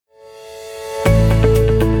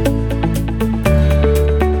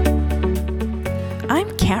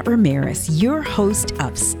Ramirez, your host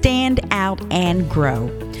of Stand Out and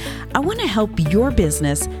Grow. I want to help your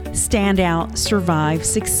business stand out, survive,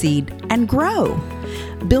 succeed, and grow.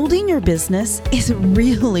 Building your business is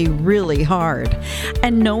really, really hard,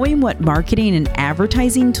 and knowing what marketing and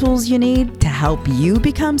advertising tools you need to help you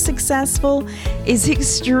become successful is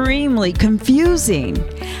extremely confusing.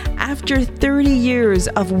 After 30 years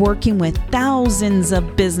of working with thousands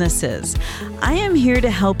of businesses, I am here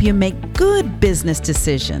to help you make good business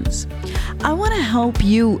decisions. I want to help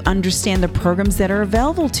you understand the programs that are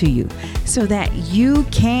available to you so that you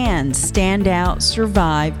can stand out,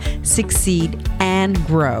 survive, succeed, and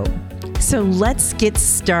grow. So let's get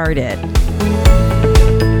started.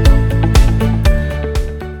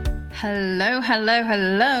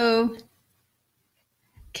 Hello.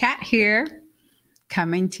 Kat here,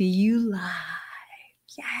 coming to you live.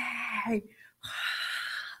 Yay!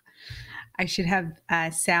 I should have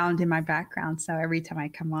sound in my background, so every time I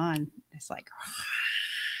come on, it's like.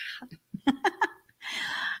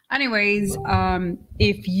 Anyways,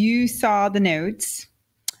 if you saw the notes,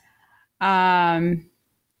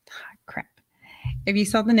 If you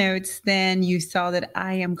saw the notes, then you saw that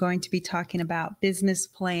I am going to be talking about business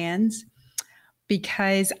plans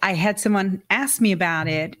because I had someone ask me about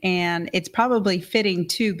it, and it's probably fitting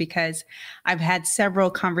too because I've had several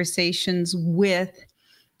conversations with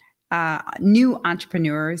new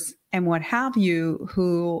entrepreneurs and what have you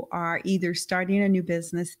who are either starting a new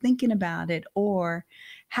business, thinking about it, or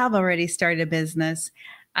have already started a business.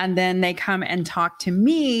 And then they come and talk to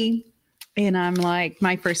me. And I'm like,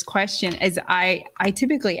 my first question is I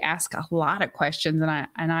typically ask a lot of questions,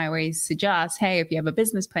 and I always suggest, hey, if you have a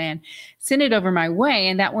business plan, send it over my way.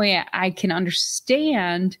 And that way I can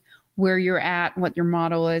understand where you're at, what your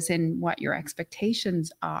model is, and what your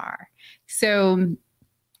expectations are. So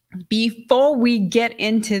before we get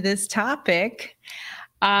into this topic,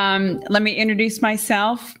 let me introduce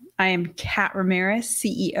myself. I am Kat Ramirez,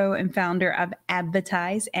 CEO and founder of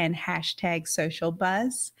Advertise and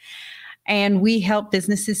 #SocialBuzz. And we help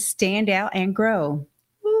businesses stand out and grow.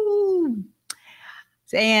 Woo!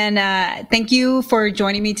 And thank you for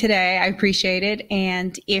joining me today. I appreciate it.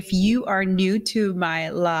 And if you are new to my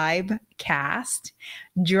live cast,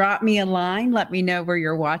 drop me a line. Let me know where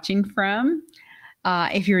you're watching from.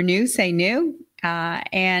 If you're new, say new.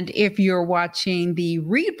 And if you're watching the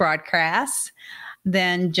rebroadcast,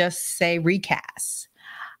 then just say recast.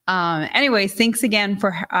 Anyways, thanks again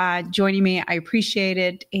for joining me. I appreciate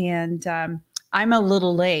it. And I'm a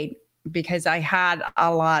little late because I had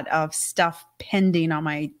a lot of stuff pending on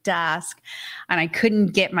my desk and I couldn't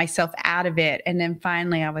get myself out of it. And then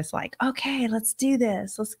finally I was like, okay, let's do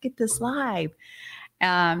this. Let's get this live.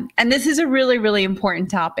 And this is a really, really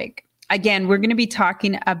important topic. Again, we're going to be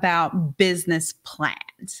talking about business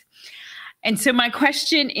plans. And so my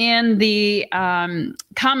question in the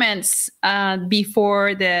comments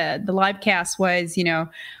before the live cast was,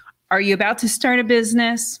 are you about to start a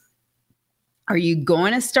business? Are you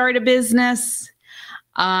going to start a business?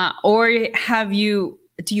 Or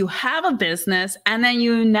do you have a business and then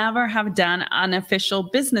you never have done an official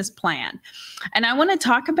business plan? And I want to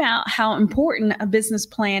talk about how important a business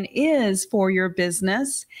plan is for your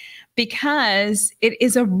business because it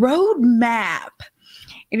is a roadmap.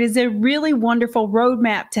 It is a really wonderful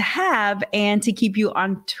roadmap to have and to keep you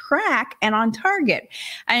on track and on target.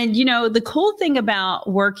 And, the cool thing about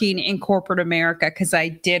working in corporate America, because I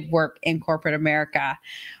did work in corporate America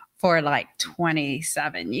for like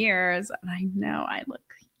 27 years, and I know I look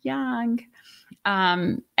young.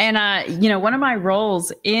 One of my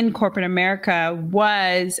roles in corporate America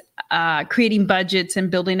was creating budgets and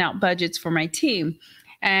building out budgets for my team.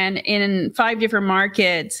 And in 5 different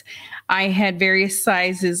markets, I had various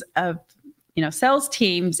sizes of, sales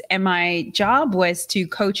teams. And my job was to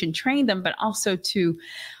coach and train them, but also to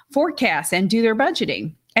forecast and do their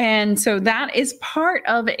budgeting. And so that is part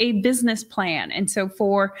of a business plan. And so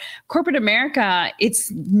for corporate America,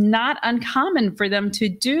 it's not uncommon for them to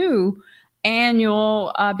do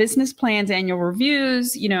annual business plans, annual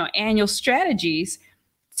reviews, annual strategies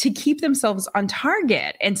to keep themselves on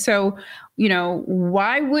target. And so,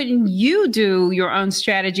 why wouldn't you do your own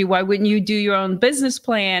strategy? Why wouldn't you do your own business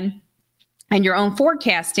plan and your own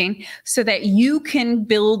forecasting so that you can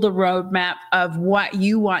build a roadmap of what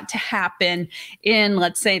you want to happen in,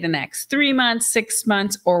 let's say, the next 3 months, 6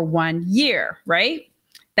 months, or 1 year, right?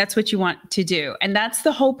 That's what you want to do. And that's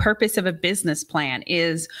the whole purpose of a business plan,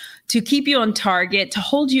 is to keep you on target, to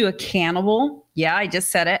hold you accountable. Yeah, I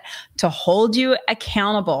just said it, to hold you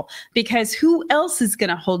accountable, because who else is going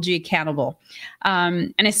to hold you accountable?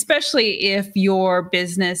 And especially if your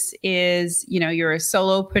business is, you're a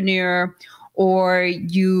solopreneur, or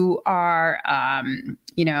you are,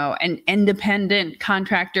 an independent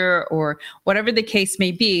contractor, or whatever the case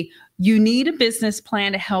may be, you need a business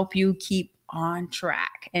plan to help you keep on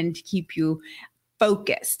track and to keep you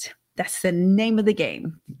focused. That's the name of the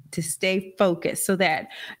game, to stay focused so that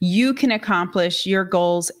you can accomplish your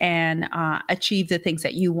goals and achieve the things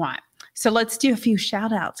that you want. So let's do a few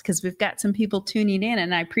shout outs, because we've got some people tuning in,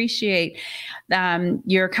 and I appreciate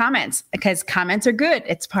your comments, because comments are good.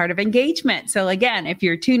 It's part of engagement. So again, if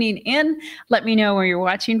you're tuning in, let me know where you're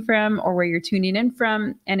watching from or where you're tuning in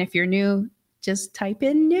from. And if you're new, just type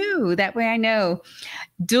in new. That way I know.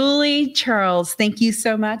 Dooley Charles, thank you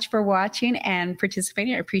so much for watching and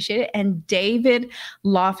participating. I appreciate it. And David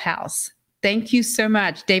Lofthouse, thank you so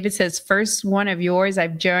much. David says, first one of yours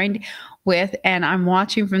I've joined with, and I'm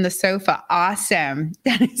watching from the sofa. Awesome.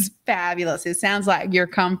 That is fabulous. It sounds like you're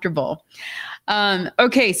comfortable.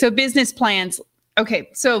 Okay, so business plans.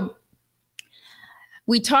 Okay, so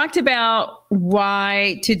we talked about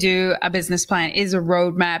why to do a business plan is a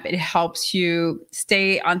roadmap. It helps you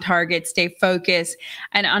stay on target, stay focused,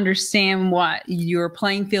 and understand what your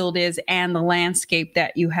playing field is and the landscape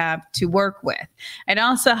that you have to work with. It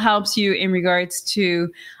also helps you in regards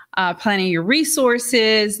to planning your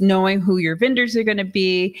resources, knowing who your vendors are going to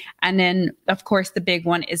be. And then, of course, the big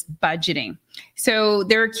one is budgeting. So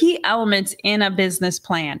there are key elements in a business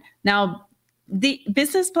plan. Now, the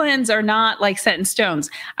business plans are not like set in stones.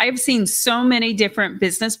 I've seen so many different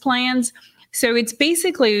business plans. So it's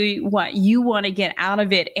basically what you want to get out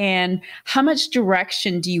of it and how much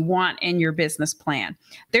direction do you want in your business plan.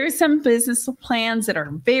 There are some business plans that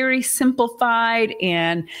are very simplified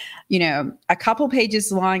and, a couple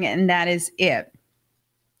pages long, and that is it.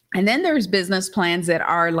 And then there's business plans that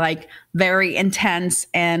are like very intense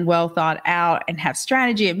and well thought out and have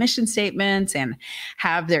strategy and mission statements and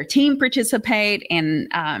have their team participate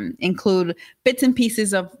and include bits and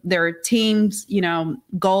pieces of their team's,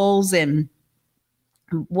 goals and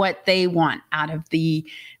what they want out of the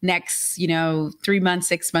next, 3 months,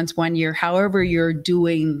 6 months, 1 year, however you're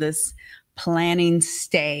doing this planning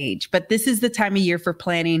stage. But this is the time of year for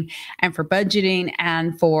planning and for budgeting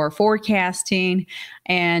and for forecasting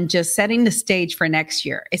and just setting the stage for next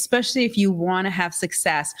year, especially if you want to have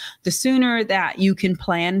success. The sooner that you can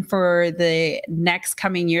plan for the next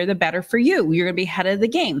coming year, the better for you. You're going to be ahead of the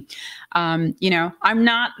game. I'm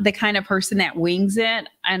not the kind of person that wings it,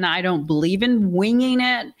 and I don't believe in winging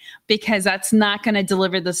it because that's not going to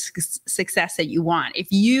deliver the success that you want.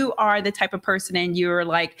 If you are the type of person and you're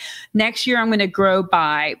like, next year I'm going to grow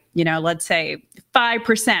by, let's say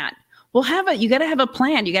 5%. Well, you got to have a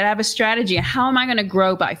plan. You got to have a strategy. How am I going to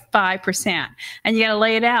grow by 5%? And you got to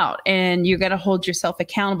lay it out, and you got to hold yourself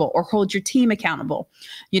accountable or hold your team accountable.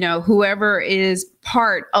 Whoever is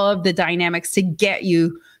part of the dynamics to get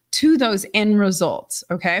you to those end results.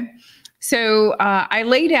 Okay. So I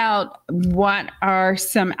laid out what are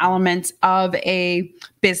some elements of a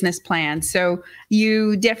business plan. So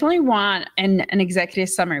you definitely want an executive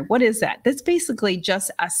summary. What is that? That's basically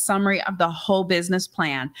just a summary of the whole business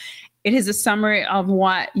plan. It is a summary of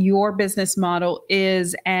what your business model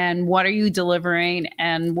is and what are you delivering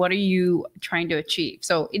and what are you trying to achieve.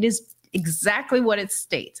 So it is exactly what it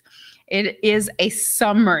states. It is a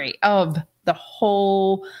summary of the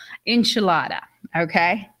whole enchilada.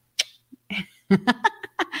 Okay.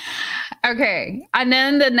 Okay. And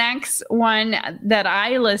then the next one that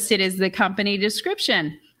I listed is the company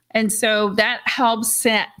description. And so that helps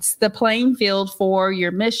set the playing field for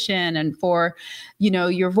your mission and for,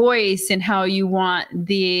 your voice and how you want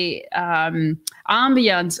the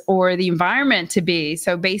ambience or the environment to be.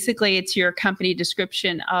 So basically it's your company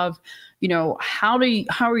description of, how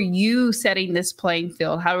are you setting this playing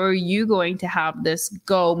field? How are you going to have this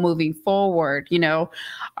go moving forward?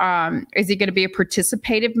 Is it going to be a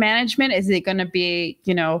participative management? Is it going to be,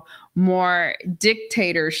 more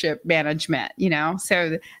dictatorship management?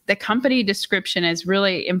 So the company description is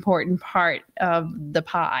really important part of the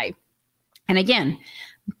pie. And again,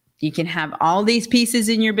 you can have all these pieces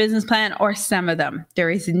in your business plan or some of them.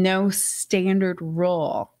 There is no standard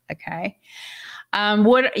rule. Okay.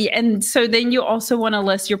 And so then you also want to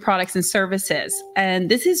list your products and services.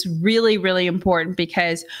 And this is really, really important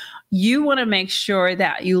because you want to make sure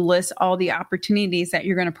that you list all the opportunities that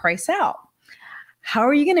you're going to price out. How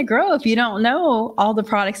are you going to grow if you don't know all the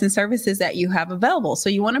products and services that you have available?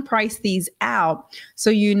 So you want to price these out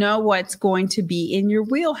so you know what's going to be in your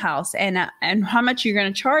wheelhouse and how much you're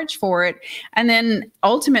going to charge for it. And then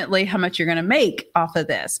ultimately how much you're going to make off of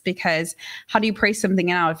this, because how do you price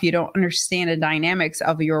something out if you don't understand the dynamics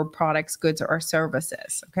of your products, goods, or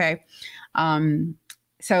services? Okay.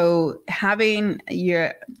 So having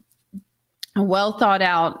a well thought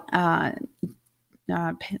out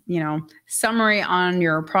summary on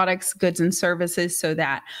your products, goods, and services so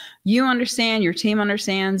that you understand, your team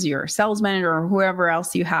understands, your sales manager or whoever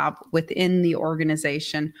else you have within the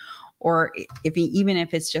organization, or even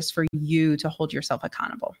if it's just for you to hold yourself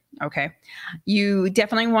accountable. Okay. You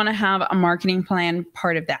definitely want to have a marketing plan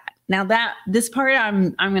part of that. Now this part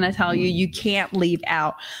I'm going to tell you, you can't leave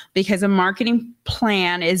out because a marketing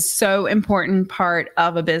plan is so important part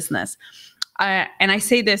of a business. And I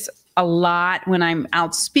say this a lot when I'm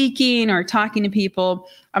out speaking or talking to people.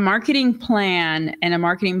 A marketing plan and a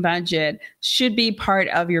marketing budget should be part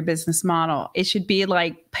of your business model. It should be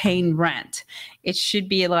like paying rent. It should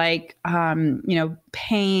be like,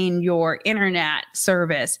 paying your internet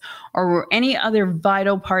service or any other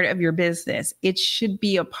vital part of your business. It should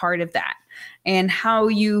be a part of that. And how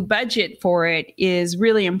you budget for it is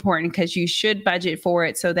really important because you should budget for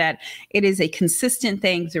it so that it is a consistent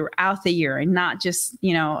thing throughout the year and not just,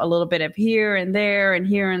 a little bit of here and there and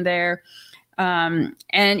here and there. And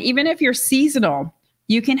even if you're seasonal,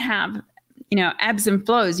 you can have, ebbs and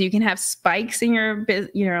flows. You can have spikes in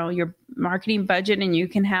your marketing budget and you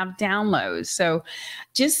can have downloads. So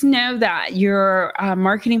just know that your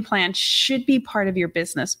marketing plan should be part of your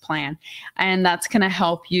business plan. And that's going to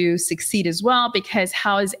help you succeed as well, because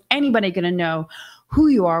how is anybody going to know who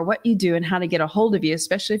you are, what you do, and how to get a hold of you,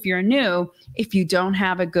 especially if you're new, if you don't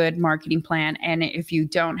have a good marketing plan and if you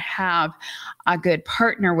don't have a good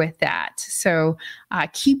partner with that. So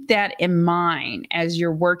keep that in mind as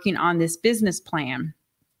you're working on this business plan.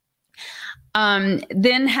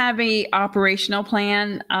 Then have a operational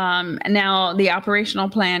plan. Now, the operational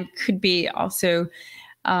plan could be also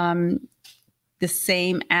the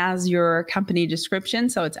same as your company description.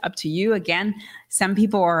 So it's up to you. Again, some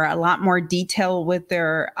people are a lot more detailed with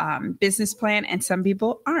their business plan and some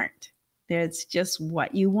people aren't. It's just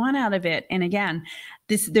what you want out of it. And again,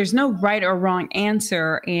 there's no right or wrong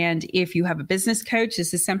answer. And if you have a business coach,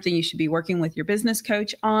 this is something you should be working with your business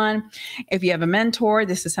coach on. If you have a mentor,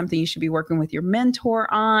 this is something you should be working with your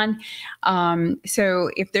mentor on.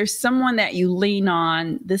 So if there's someone that you lean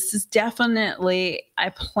on, this is definitely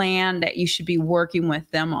a plan that you should be working with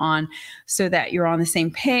them on so that you're on the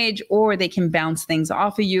same page, or they can bounce things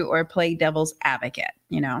off of you or play devil's advocate,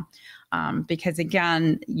 because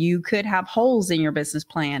again, you could have holes in your business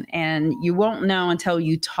plan and you won't know until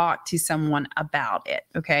you talk to someone about it.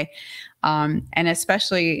 Okay. And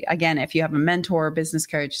especially again, if you have a mentor or business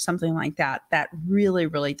coach, something like that, that really,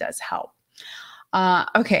 really does help.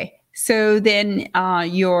 Okay. So then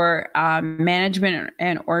your management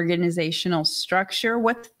and organizational structure,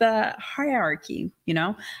 what's the hierarchy?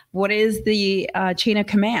 What is the chain of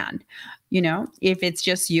command? If it's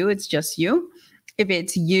just you, it's just you. If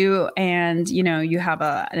it's you and, you have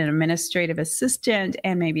an administrative assistant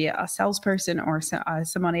and maybe a salesperson or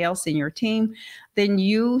somebody else in your team, then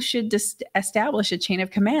you should just establish a chain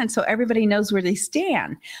of command so everybody knows where they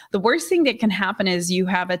stand. The worst thing that can happen is you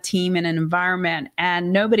have a team in an environment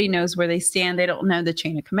and nobody knows where they stand. They don't know the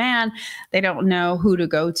chain of command. They don't know who to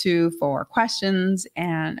go to for questions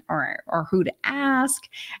or who to ask.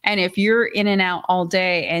 And if you're in and out all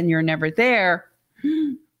day and you're never there,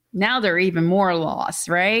 now they're even more lost,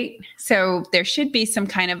 right? So there should be some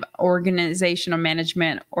kind of organizational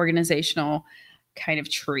kind of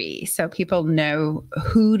tree so people know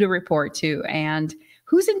who to report to and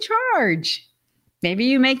who's in charge. Maybe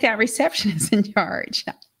you make that receptionist in charge.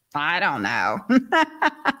 I don't know.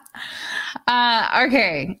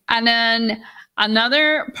 Okay. And then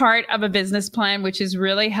another part of a business plan, which is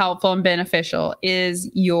really helpful and beneficial,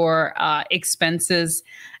 is your expenses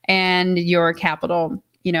and your capital.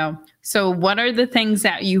 So what are the things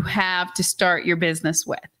that you have to start your business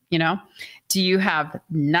with? Do you have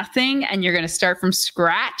nothing and you're going to start from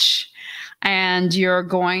scratch and you're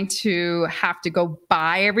going to have to go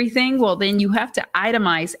buy everything? Well, then you have to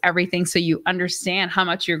itemize everything so you understand how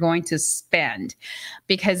much you're going to spend.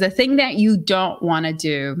 Because the thing that you don't want to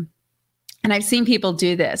do, and I've seen people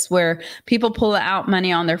do this, where people pull out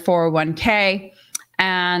money on their 401k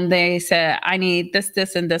and they say, I need this,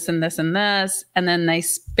 this, and this, and this, and this. And then they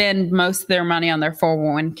spend most of their money on their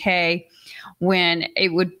 401k when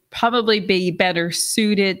it would probably be better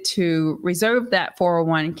suited to reserve that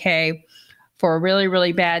 401k for a really,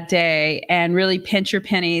 really bad day and really pinch your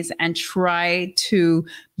pennies and try to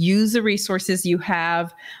use the resources you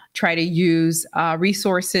have. Try to use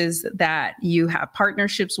resources that you have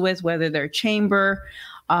partnerships with, whether they're chamber,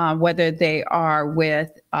 whether they are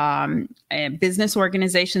with business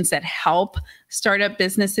organizations that help start up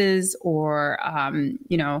businesses or,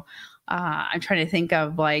 I'm trying to think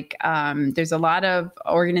of there's a lot of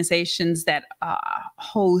organizations that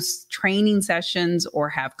host training sessions or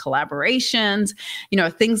have collaborations,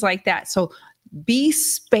 things like that. So be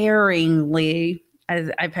sparingly,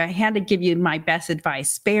 as I've had to give you my best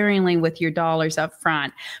advice, sparingly with your dollars up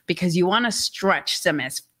front, because you want to stretch them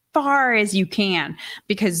as far as you can.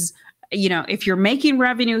 Because if you're making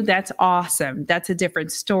revenue, that's awesome. That's a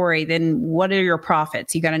different story than what are your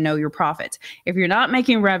profits. You got to know your profits. If you're not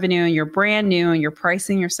making revenue and you're brand new and you're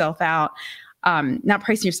pricing yourself out, not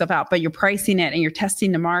pricing yourself out, but you're pricing it and you're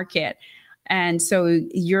testing the market. And so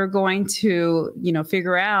you're going to,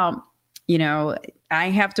 figure out, I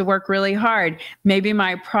have to work really hard. Maybe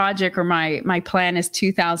my project or my plan is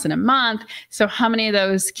 $2,000 a month. So how many of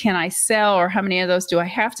those can I sell, or how many of those do I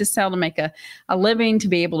have to sell to make a living, to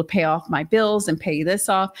be able to pay off my bills and pay this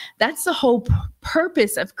off? That's the whole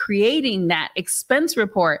purpose of creating that expense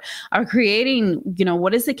report, of creating,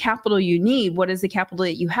 what is the capital you need? What is the capital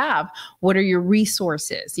that you have? What are your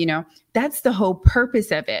resources? That's the whole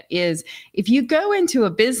purpose of it. Is if you go into a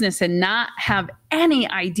business and not have any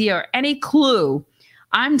idea or any clue,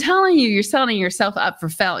 I'm telling you, you're setting yourself up for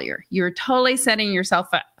failure. You're totally setting yourself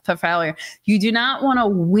up for failure. You do not want to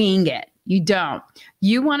wing it. You don't.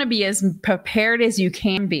 You want to be as prepared as you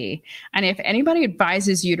can be. And if anybody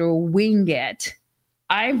advises you to wing it,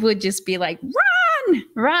 I would just be like,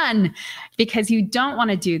 run, because you don't want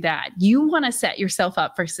to do that. You want to set yourself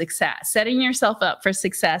up for success. Setting yourself up for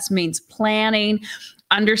success means planning,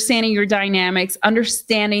 understanding your dynamics,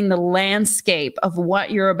 understanding the landscape of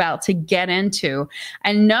what you're about to get into,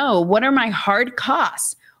 and know, what are my hard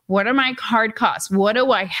costs? What are my hard costs? What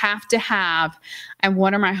do I have to have? And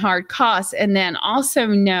what are my hard costs? And then also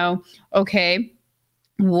know, okay,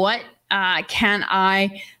 what can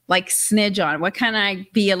I snidge on? What can I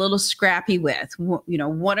be a little scrappy with?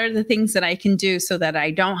 What are the things that I can do so that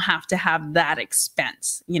I don't have to have that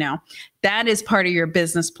expense? That is part of your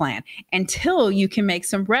business plan until you can make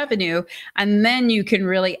some revenue, and then you can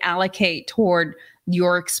really allocate toward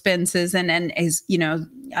your expenses and then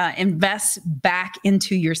invest back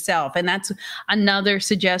into yourself. And that's another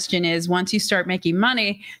suggestion, is once you start making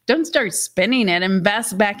money, don't start spending it.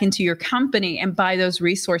 Invest back into your company and buy those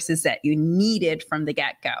resources that you needed from the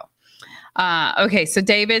get-go. Okay, so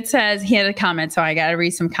David says he had a comment, so I got to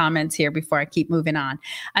read some comments here before I keep moving on.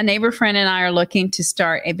 A neighbor friend and I are looking to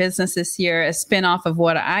start a business this year, a spinoff of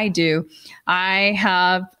what I do. I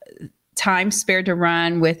have time spared to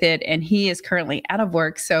run with it, and he is currently out of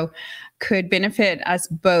work, so could benefit us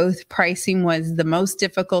both. Pricing was the most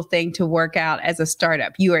difficult thing to work out as a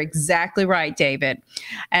startup. You are exactly right, David.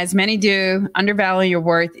 As many do, undervalue your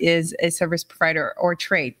worth is a service provider or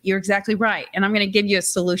trade. You're exactly right. And I'm going to give you a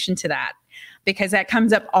solution to that, because that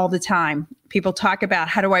comes up all the time. People talk about,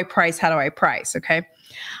 how do I price? How do I price? Okay.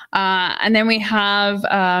 And then we have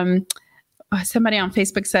somebody on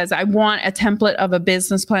Facebook says, I want a template of a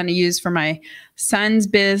business plan to use for my son's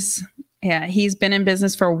biz. Yeah, he's been in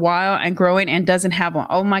business for a while and growing and doesn't have one.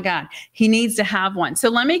 Oh my God, he needs to have one. So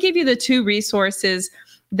let me give you the two resources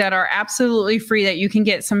that are absolutely free that you can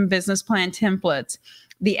get some business plan templates.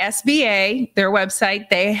 The SBA, their website,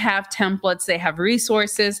 they have templates, they have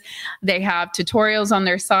resources, they have tutorials on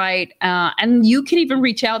their site, and you can even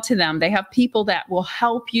reach out to them. They have people that will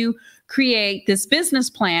help you create this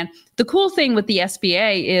business plan. The cool thing with the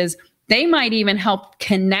SBA is they might even help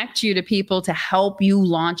connect you to people to help you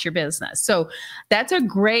launch your business. So that's a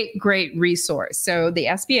great, great resource. So the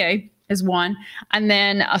SBA is one. And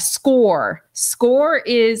then a SCORE. SCORE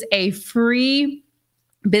is a free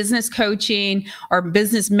business coaching or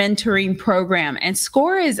business mentoring program. And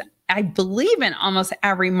SCORE is, I believe, in almost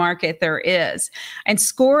every market there is. And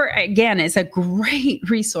SCORE, again, is a great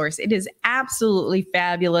resource. It is absolutely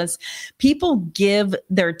fabulous. People give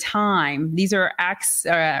their time. These are I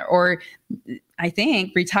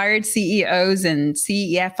think retired CEOs and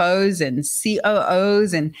CFOs and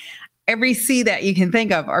COOs and every C that you can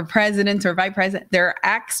think of, or presidents or vice president. They're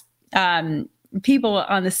people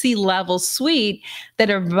on the C-level suite that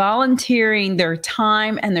are volunteering their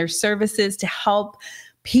time and their services to help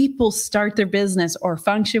people start their business or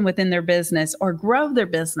function within their business or grow their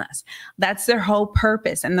business. That's their whole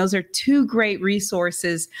purpose. And those are two great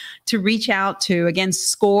resources to reach out to. Again,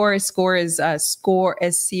 SCORE is SCORE.org,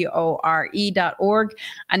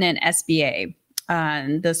 and then SBA,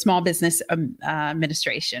 the Small Business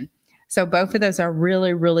Administration. So both of those are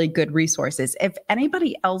really, really good resources. If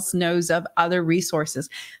anybody else knows of other resources,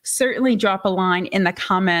 certainly drop a line in the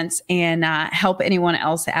comments and help anyone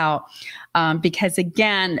else out. Because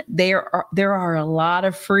again, there are a lot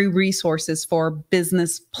of free resources for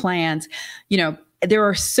business plans. there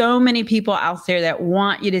are so many people out there that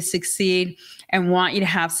want you to succeed and want you to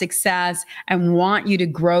have success and want you to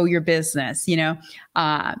grow your business.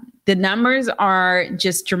 The numbers are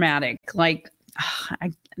just dramatic. Like,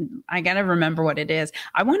 I got to remember what it is.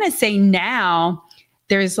 I want to say now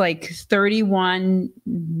there's like 31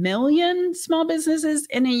 million small businesses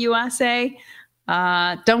in the USA.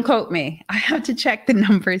 Don't quote me. I have to check the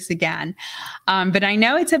numbers again. But I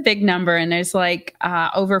know it's a big number, and there's like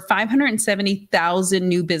over 570,000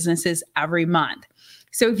 new businesses every month.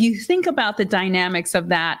 So if you think about the dynamics of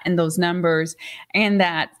that and those numbers, and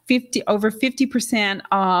that over 50%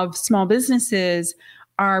 of small businesses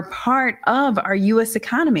are part of our U.S.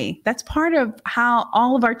 economy. That's part of how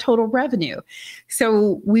all of our total revenue.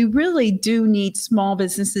 So we really do need small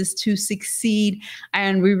businesses to succeed,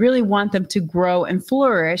 and we really want them to grow and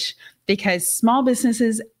flourish, because small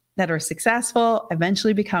businesses that are successful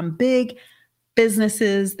eventually become big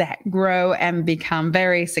businesses that grow and become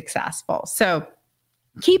very successful. So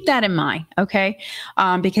keep that in mind, okay?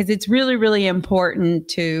 Because it's really, really important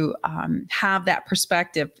to have that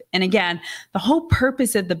perspective. And again, the whole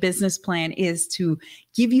purpose of the business plan is to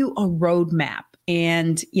give you a roadmap.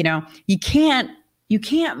 And you can't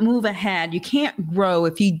move ahead, you can't grow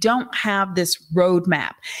if you don't have this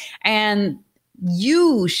roadmap. And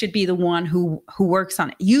you should be the one who works on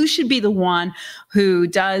it. You should be the one who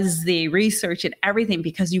does the research and everything,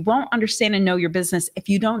 because you won't understand and know your business if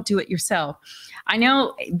you don't do it yourself. I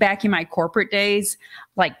know back in my corporate days,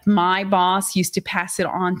 like my boss used to pass it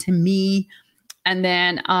on to me, and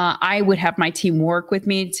then I would have my team work with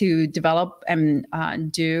me to develop and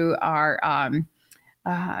do our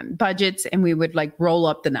budgets, and we would like roll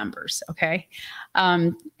up the numbers. Okay.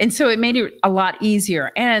 And so it made it a lot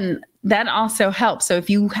easier. And that also helps. So if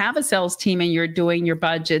you have a sales team and you're doing your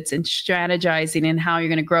budgets and strategizing and how you're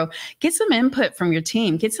going to grow, get some input from your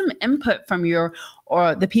team, get some input from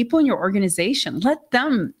the people in your organization. Let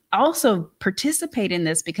them also participate in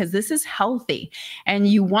this, because this is healthy, and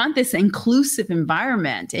you want this inclusive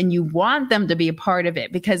environment, and you want them to be a part of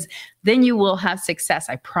it, because then you will have success.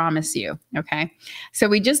 I promise you. Okay. So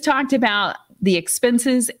we just talked about the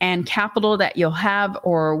expenses and capital that you'll have,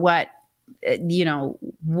 or what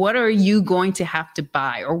are you going to have to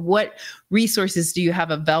buy, or what resources do you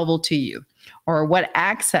have available to you, or what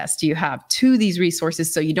access do you have to these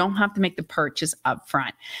resources, so you don't have to make the purchase up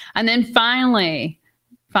front. And then finally,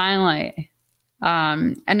 and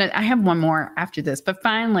I have one more after this, but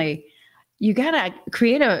finally, you got to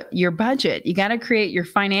create your budget. You got to create your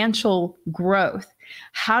financial growth.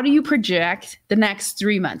 How do you project the next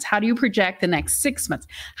 3 months? How do you project the next 6 months?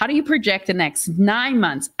 How do you project the next 9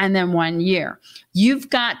 months and then 1 year? You've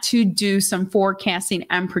got to do some forecasting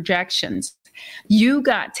and projections. You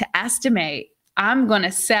got to estimate, I'm going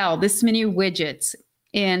to sell this many widgets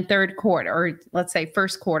in third quarter, or let's say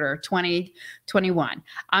first quarter 2021.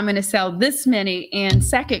 I'm going to sell this many in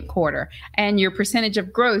second quarter, and your percentage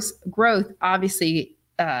of growth obviously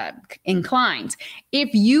inclines.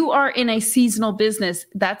 If you are in a seasonal business,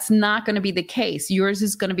 that's not going to be the case. Yours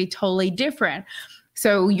is going to be totally different.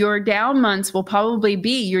 So your down months will probably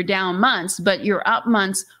be your down months, but your up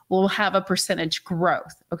months will have a percentage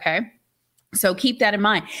growth. Okay. So keep that in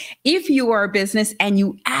mind. If you are a business and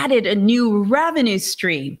you added a new revenue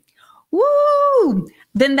stream, woo,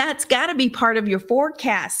 then that's got to be part of your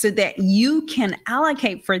forecast, so that you can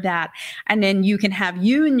allocate for that. And then you can have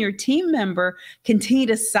you and your team member continue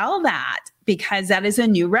to sell that, because that is a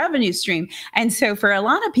new revenue stream. And so for a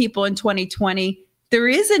lot of people in 2020, there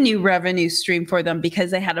is a new revenue stream for them,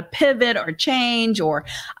 because they had to pivot or change or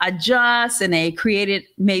adjust, and they created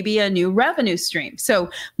maybe a new revenue stream. So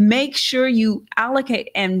make sure you allocate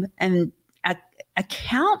and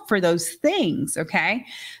account for those things. Okay.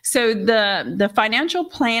 So the financial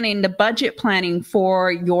planning, the budget planning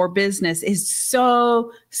for your business is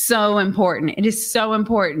so important. It is so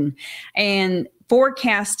important. And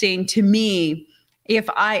forecasting, to me, if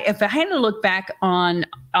I had to look back on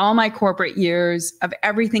all my corporate years of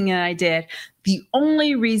everything that I did, the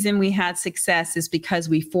only reason we had success is because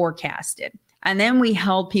we forecasted. And then we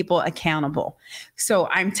held people accountable. So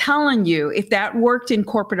I'm telling you, if that worked in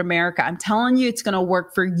corporate America, I'm telling you it's going to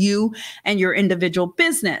work for you and your individual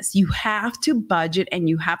business. You have to budget and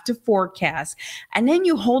you have to forecast, and then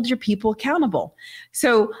you hold your people accountable.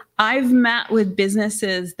 So I've met with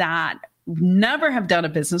businesses that never have done a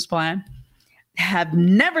business plan, have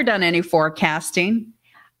never done any forecasting,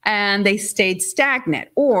 and they stayed stagnant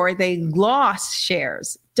or they lost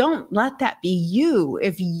shares. Don't let that be you.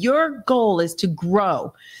 If your goal is to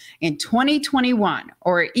grow in 2021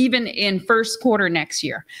 or even in first quarter next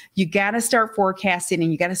year, you got to start forecasting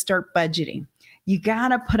and you got to start budgeting. You got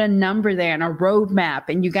to put a number there and a roadmap,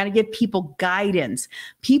 and you got to give people guidance.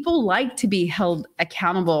 People like to be held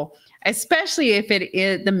accountable, especially if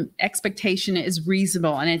the expectation is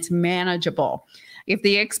reasonable and it's manageable. If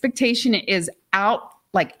the expectation is out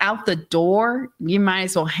the door, you might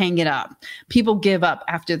as well hang it up. People give up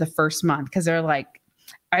after the first month because they're like,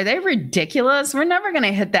 are they ridiculous? We're never going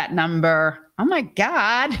to hit that number. Oh my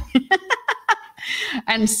God.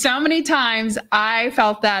 And so many times I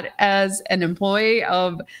felt that as an employee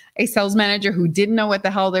of a sales manager who didn't know what the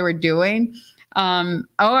hell they were doing. Or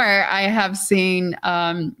I have seen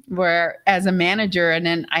where as a manager, and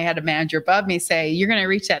then I had a manager above me say, you're going to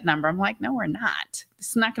reach that number. I'm like, no, we're not.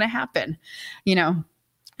 It's not going to happen.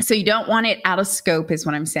 So you don't want it out of scope is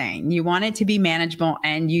what I'm saying. You want it to be manageable,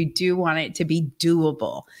 and you do want it to be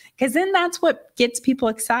doable, because then that's what gets people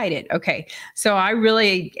excited. Okay. So I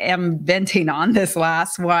really am venting on this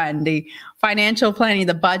last one, the financial planning,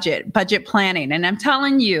 the budget planning. And I'm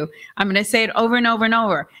telling you, I'm going to say it over and over and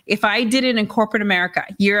over. If I did it in corporate America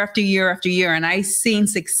year after year after year, and I seen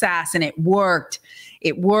success and it worked,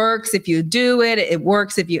 it works if you do it. It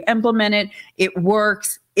works if you implement it. It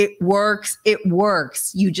works. It works. It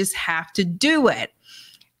works. You just have to do it.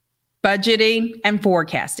 Budgeting and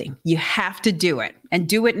forecasting. You have to do it, and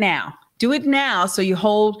do it now. Do it now so you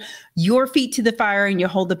hold your feet to the fire and you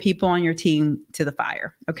hold the people on your team to the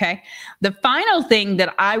fire. Okay. The final thing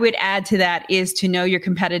that I would add to that is to know your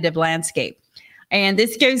competitive landscape. And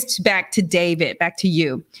this goes back to David, back to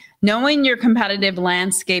you. Knowing your competitive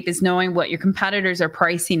landscape is knowing what your competitors are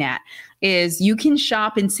pricing at. Is you can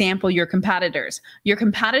shop and sample your competitors. Your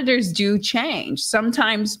competitors do change.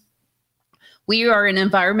 Sometimes we are in an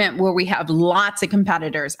environment where we have lots of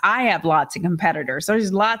competitors. I have lots of competitors.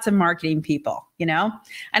 There's lots of marketing people, and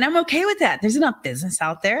I'm okay with that. There's enough business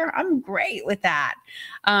out there. I'm great with that.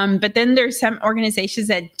 But then there's some organizations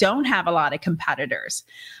that don't have a lot of competitors.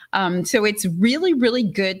 So it's really, really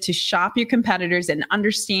good to shop your competitors and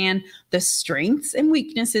understand the strengths and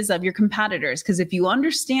weaknesses of your competitors. Because if you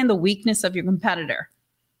understand the weakness of your competitor,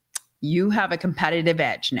 you have a competitive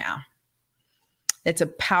edge now. It's a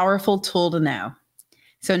powerful tool to know.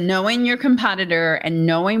 So knowing your competitor and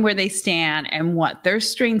knowing where they stand and what their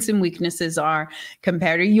strengths and weaknesses are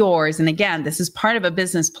compared to yours, and again, this is part of a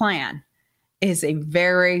business plan, is a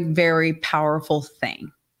very, very powerful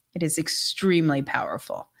thing. It is extremely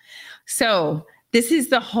powerful. So this is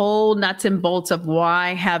the whole nuts and bolts of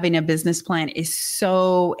why having a business plan is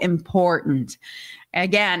so important.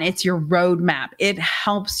 Again, it's your roadmap. It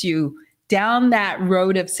helps you down that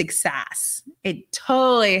road of success. It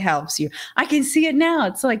totally helps you. I can see it now.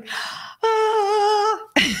 It's like, ah.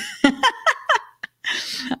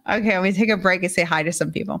 Okay, let me take a break and say hi to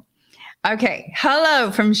some people. Okay, hello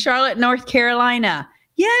from Charlotte, North Carolina.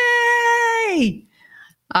 Yay!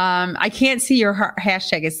 I can't see your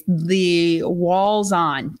hashtag. It's the walls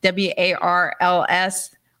on, WARLS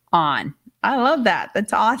on. I love that.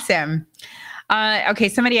 That's awesome. Okay,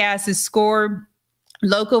 somebody asked, is SCORE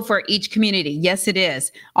local for each community? Yes, it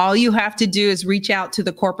is. All you have to do is reach out to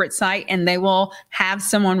the corporate site and they will have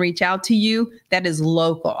someone reach out to you that is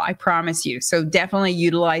local. I promise you. So definitely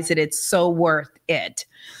utilize it. It's so worth it.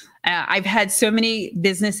 I've had so many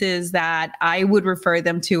businesses that I would refer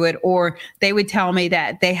them to it, or they would tell me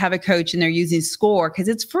that they have a coach and they're using SCORE because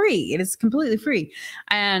it's free. It is completely free.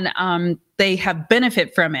 And they have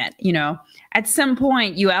benefit from it. At some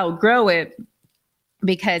point you outgrow it,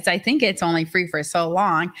 because I think it's only free for so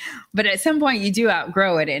long, but at some point you do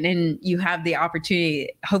outgrow it, and then you have the opportunity.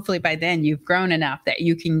 Hopefully by then you've grown enough that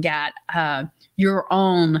you can get your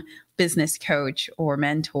own business coach or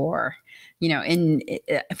mentor,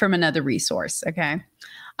 from another resource. Okay.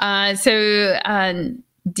 I don't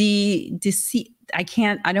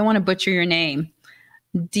want to butcher your name.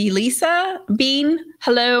 Delisa Bean,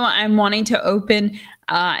 hello. I'm wanting to open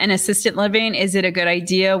an assisted living. Is it a good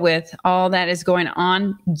idea with all that is going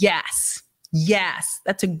on? Yes.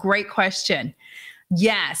 That's a great question.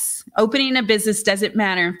 Yes. Opening a business doesn't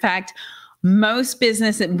matter. In fact, most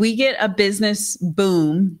business, we get a business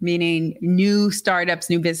boom, meaning new startups,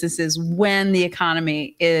 new businesses, when the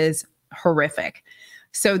economy is horrific.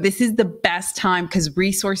 So this is the best time because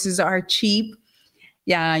resources are cheap.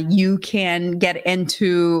 Yeah, you can get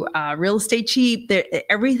into real estate cheap.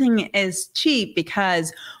 Everything is cheap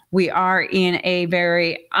because we are in a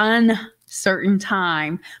very uncertain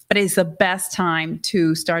time, but it's the best time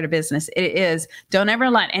to start a business. It is. Don't ever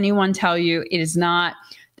let anyone tell you it is not.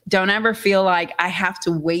 Don't ever feel like I have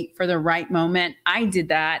to wait for the right moment. I did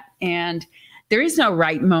that, and there is no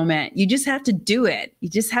right moment. You just have to do it. You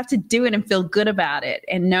just have to do it and feel good about it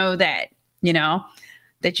and know that,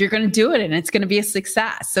 that you're going to do it and it's going to be a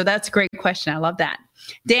success. So that's a great question. I love that.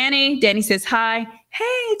 Danny says, hi.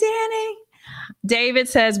 Hey, Danny. David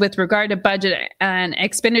says, with regard to budget and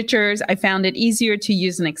expenditures, I found it easier to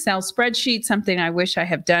use an Excel spreadsheet, something I wish I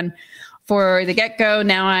have done for the get-go.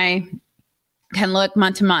 Now I can look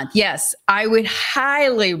month to month. Yes, I would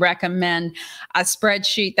highly recommend a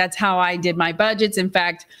spreadsheet. That's how I did my budgets. In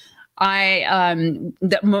fact, a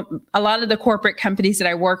lot of the corporate companies that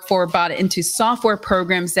I work for bought into software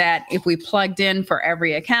programs that if we plugged in for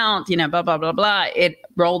every account, blah, blah, blah, blah, it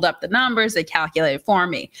rolled up the numbers, they calculated for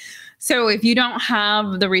me. So if you don't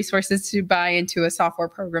have the resources to buy into a software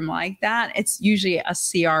program like that, it's usually a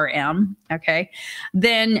CRM, okay?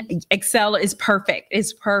 Then Excel is perfect.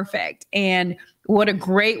 It's perfect. And what a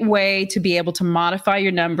great way to be able to modify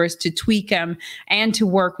your numbers, to tweak them, and to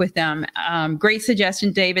work with them. Great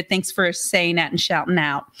suggestion, David. Thanks for saying that and shouting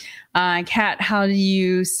out. Kat, how do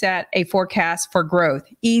you set a forecast for growth?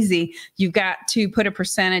 Easy. You've got to put a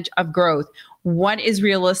percentage of growth. What is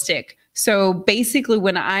realistic? So basically,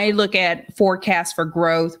 when I look at forecasts for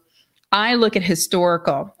growth, I look at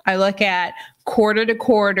historical. I look at quarter to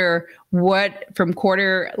quarter, from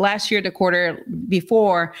quarter last year to quarter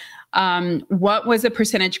before, what was the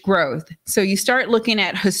percentage growth? So you start looking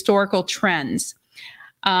at historical trends.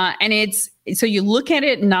 So you look at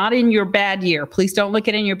it not in your bad year. Please don't look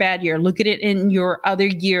at it in your bad year. Look at it in your other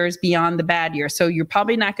years beyond the bad year. So you're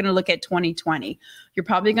probably not going to look at 2020. You're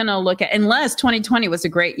probably going to look at, unless 2020 was a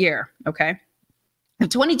great year, okay? If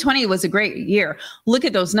 2020 was a great year, look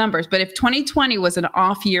at those numbers. But if 2020 was an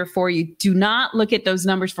off year for you, do not look at those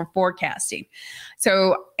numbers for forecasting.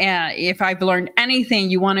 So if I've learned anything,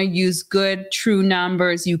 you want to use good, true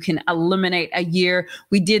numbers. You can eliminate a year.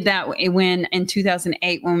 We did that when in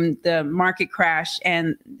 2008, when the market crashed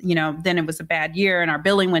and, then it was a bad year and our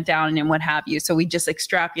billing went down and what have you. So we just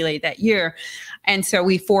extrapolate that year. And so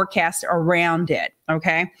we forecast around it.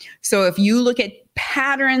 Okay. So if you look at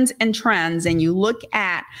patterns and trends and you look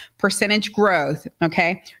at percentage growth,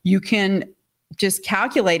 okay, you can just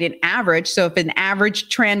calculate an average. So if an average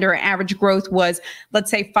trend or average growth was, let's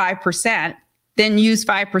say 5%, then use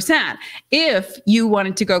 5%. If you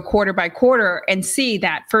wanted to go quarter by quarter and see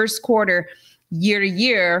that first quarter year to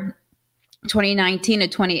year, 2019 to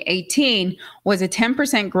 2018 was a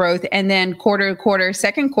 10% growth, and then quarter to quarter,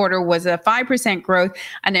 second quarter was a 5% growth,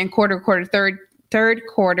 and then quarter to quarter, third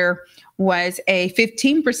quarter was a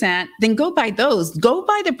 15%, then go by those. Go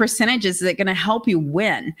by the percentages that are going to help you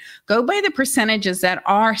win. Go by the percentages that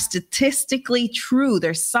are statistically true.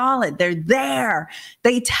 They're solid. They're there.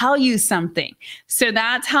 They tell you something. So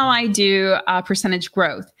that's how I do percentage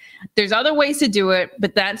growth. There's other ways to do it,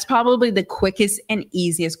 but that's probably the quickest and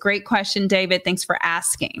easiest. Great question, David. Thanks for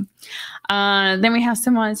asking. Then we have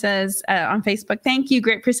someone that says on Facebook, thank you.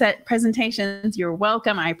 Great presentations. You're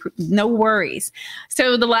welcome. No worries.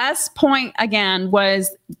 So the last point again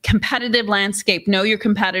was competitive landscape. Know your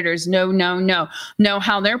competitors. Know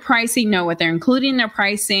how they're pricing, know what they're including in their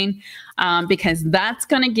pricing. Because that's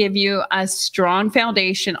going to give you a strong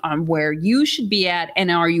foundation on where you should be at,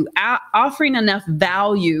 and are you offering enough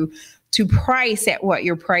value to price at what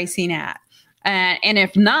you're pricing at? And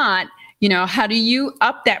if not, how do you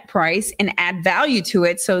up that price and add value to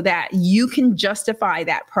it so that you can justify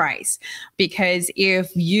that price? Because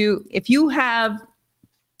if you have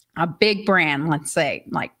a big brand, let's say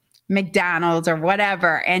like McDonald's or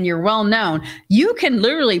whatever, and you're well known, you can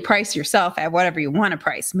literally price yourself at whatever you want to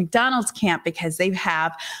price. McDonald's can't, because they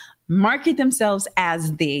have market themselves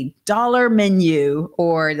as the dollar menu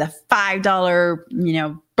or the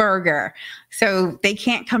 $5, burger. So they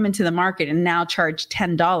can't come into the market and now charge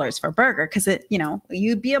 $10 for a burger, because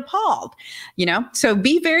you'd be appalled, So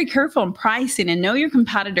be very careful in pricing and know your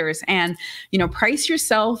competitors, and, price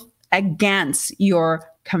yourself against your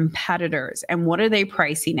competitors and what are they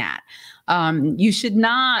pricing at. You should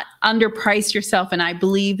not underprice yourself. And I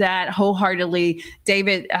believe that wholeheartedly.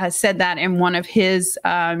 David has said that in one of his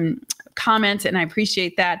comments, and I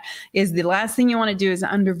appreciate that. Is the last thing you want to do is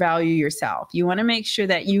undervalue yourself. You want to make sure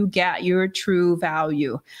that you get your true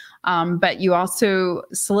value. But you also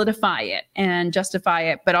solidify it and justify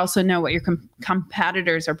it, but also know what your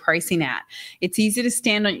competitors are pricing at. It's easy to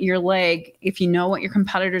stand on your leg if you know what your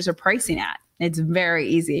competitors are pricing at. It's very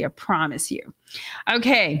easy, I promise you.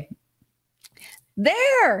 Okay.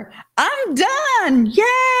 There, I'm done.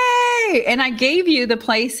 Yay! And I gave you the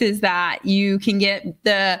places that you can get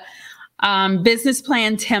the business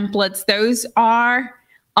plan templates. Those are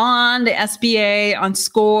on the SBA, on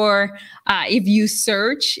SCORE. If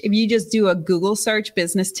you just do a Google search,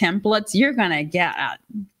 business templates, you're going to get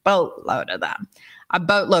boatload of them. A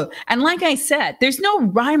boatload. And like I said, there's no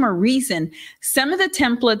rhyme or reason. Some of the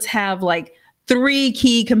templates have like 3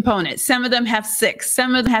 key components. Some of them have 6,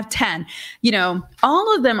 some of them have 10.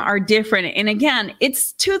 All of them are different. And again,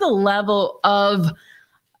 it's to the level of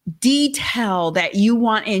detail that you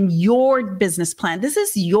want in your business plan. This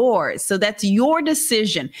is yours. So that's your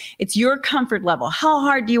decision. It's your comfort level. How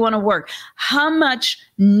hard do you want to work? How much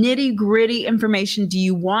nitty-gritty information do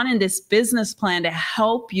you want in this business plan to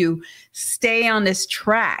help you stay on this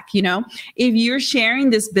track? If you're sharing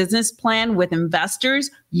this business plan with investors,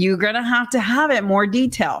 you're going to have it more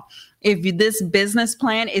detail. If this business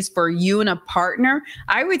plan is for you and a partner,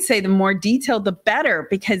 I would say the more detailed, the better,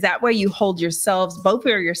 because that way you hold both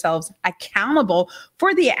of yourselves accountable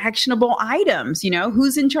for the actionable items.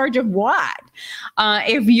 Who's in charge of what?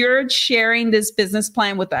 If you're sharing this business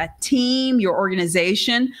plan with a team, your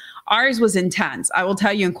organization, ours was intense. I will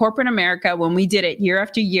tell you, in corporate America, when we did it year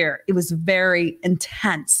after year, it was very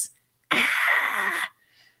intense.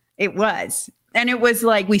 It was. And it was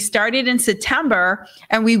like we started in September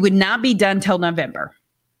and we would not be done till November.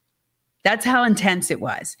 That's how intense it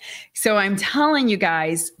was. So I'm telling you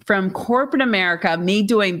guys, from corporate America, me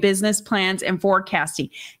doing business plans and forecasting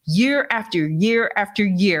year after year after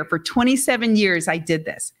year, for 27 years, I did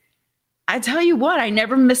this. I tell you what, I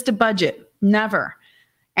never missed a budget, never.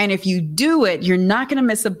 And if you do it, you're not going to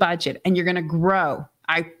miss a budget and you're going to grow.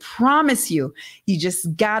 I promise you, you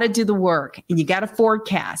just got to do the work and you got to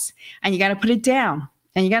forecast and you got to put it down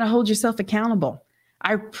and you got to hold yourself accountable.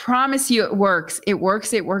 I promise you it works. It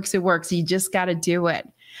works. It works. It works. You just got to do it.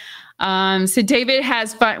 So David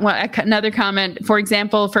has another comment. For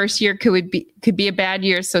example, first year could be a bad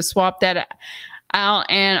year. So swap that out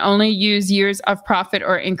and only use years of profit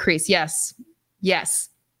or increase. Yes.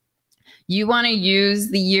 You want to use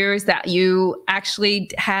the years that you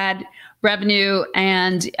actually had revenue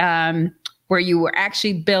and where you were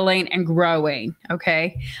actually billing and growing.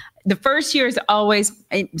 Okay. The first year is always,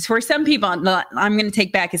 for some people, I'm going to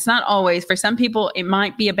take back, it's not always. For some people, it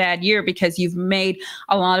might be a bad year because you've made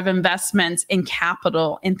a lot of investments in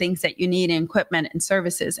capital and things that you need in equipment and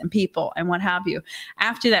services and people and what have you.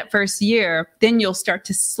 After that first year, then you'll start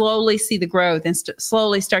to slowly see the growth and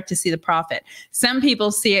slowly start to see the profit. Some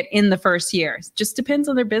people see it in the first year. It just depends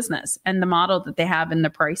on their business and the model that they have in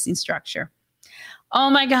the pricing structure.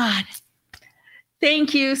 Oh my God.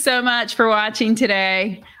 Thank you so much for watching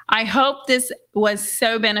today. I hope this was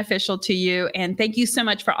so beneficial to you. And thank you so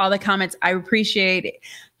much for all the comments. I appreciate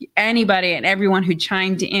anybody and everyone who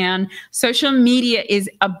chimed in. Social media is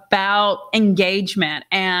about engagement,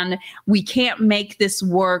 and we can't make this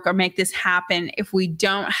work or make this happen if we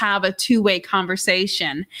don't have a two-way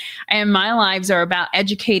conversation. And my lives are about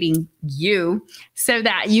educating you so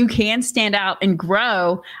that you can stand out and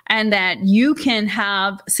grow and that you can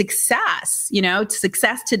have success,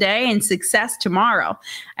 success today and success tomorrow,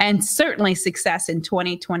 and certainly success in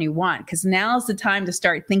 2021, because now is the time to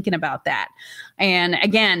start thinking about that. And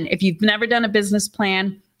again, if you've never done a business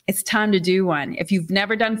plan, it's time to do one. If you've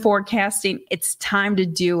never done forecasting, it's time to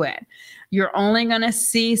do it. You're only going to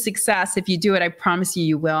see success if you do it. I promise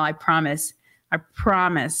you will. I promise.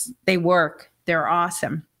 They work. They're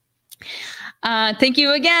awesome. Thank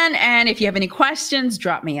you again. And if you have any questions,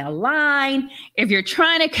 drop me a line. If you're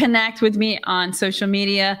trying to connect with me on social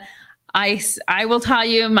media, I will tell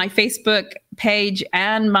you my Facebook page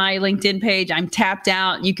and my LinkedIn page, I'm tapped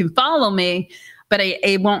out. You can follow me, but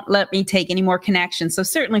it won't let me take any more connections. So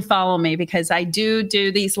certainly follow me, because I do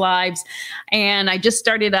these lives, and I just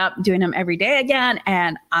started up doing them every day again,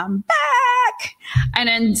 and I'm back. And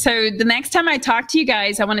then so the next time I talk to you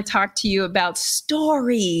guys, I want to talk to you about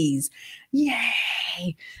stories.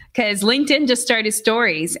 Yay. Because LinkedIn just started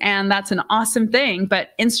stories, and that's an awesome thing. But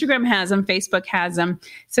Instagram has them, Facebook has them.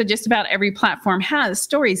 So just about every platform has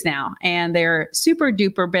stories now, and they're super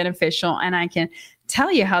duper beneficial. And I can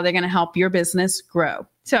tell you how they're going to help your business grow.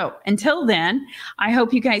 So until then, I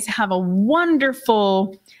hope you guys have a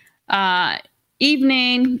wonderful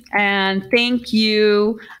evening. And thank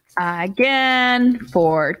you again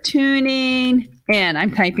for tuning in.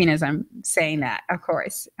 I'm typing as I'm saying that, of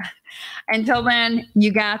course. Until then,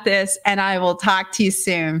 you got this, and I will talk to you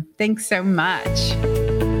soon. Thanks so much.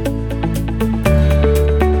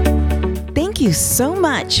 Thank you so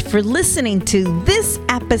much for listening to this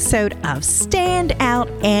episode of Stand Out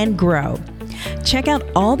and Grow. Check out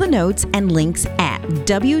all the notes and links at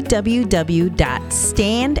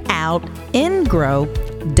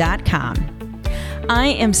www.standoutandgrow.com. I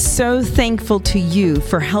am so thankful to you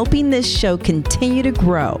for helping this show continue to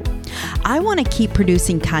grow. I want to keep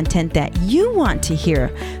producing content that you want to hear,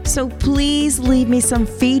 so please leave me some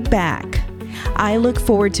feedback. I look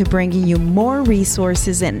forward to bringing you more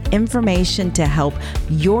resources and information to help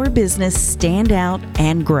your business stand out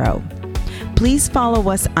and grow. Please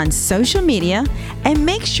follow us on social media and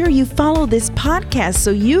make sure you follow this podcast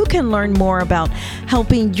so you can learn more about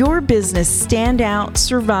helping your business stand out,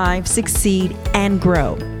 survive, succeed, and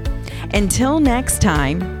grow. Until next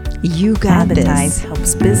time, you got this. Advertise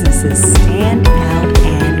helps businesses stand out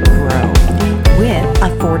and grow with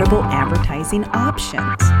affordable advertising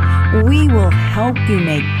options. We will help you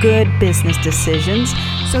make good business decisions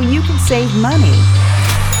so you can save money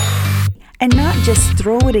and not just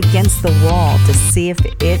throw it against the wall to see if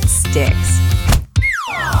it sticks.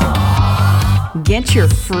 Get your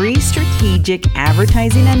free strategic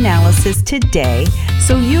advertising analysis today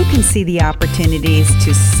so you can see the opportunities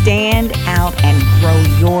to stand out and grow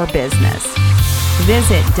your business.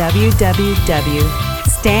 Visit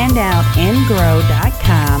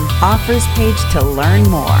www.standoutandgrow.com offers page to learn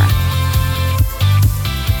more.